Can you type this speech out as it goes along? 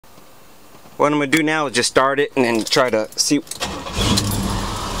What I'm gonna do now is just start it and then try to see,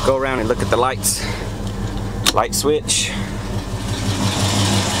 go around and look at the lights. Light switch,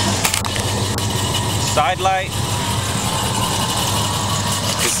 side light.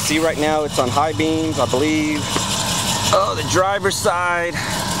 You can see right now it's on high beams, I believe. Oh, the driver's side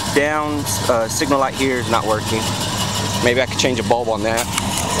down, signal light here is not working. Maybe I could change a bulb on that.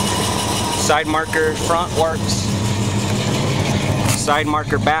 Side marker front works. Side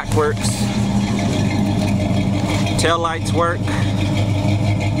marker back works. Tail lights work.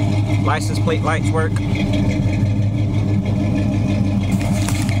 License plate lights work.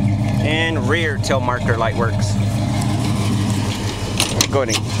 And rear tail marker light works. Go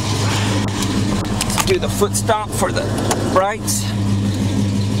ahead and do the foot stomp for the brights.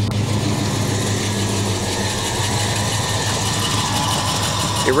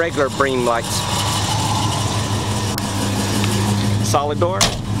 Irregular beam lights. Solid door.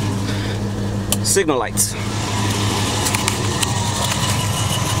 Signal lights.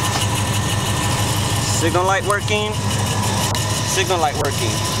 Signal light working. Signal light working.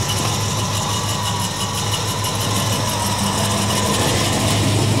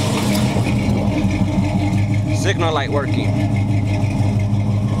 Signal light working.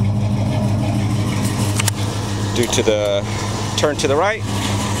 Due to the turn to the right.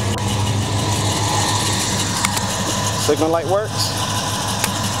 Signal light works.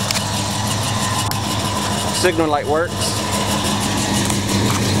 Signal light works.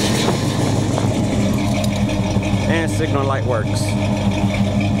 And signal light works.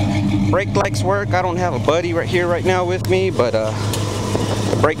 Brake lights work. I don't have a buddy right here right now with me, but the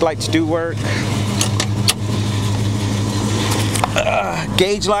brake lights do work.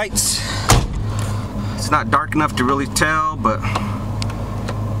 Gauge lights. It's not dark enough to really tell, but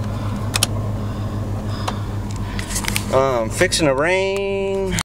fixing the rain.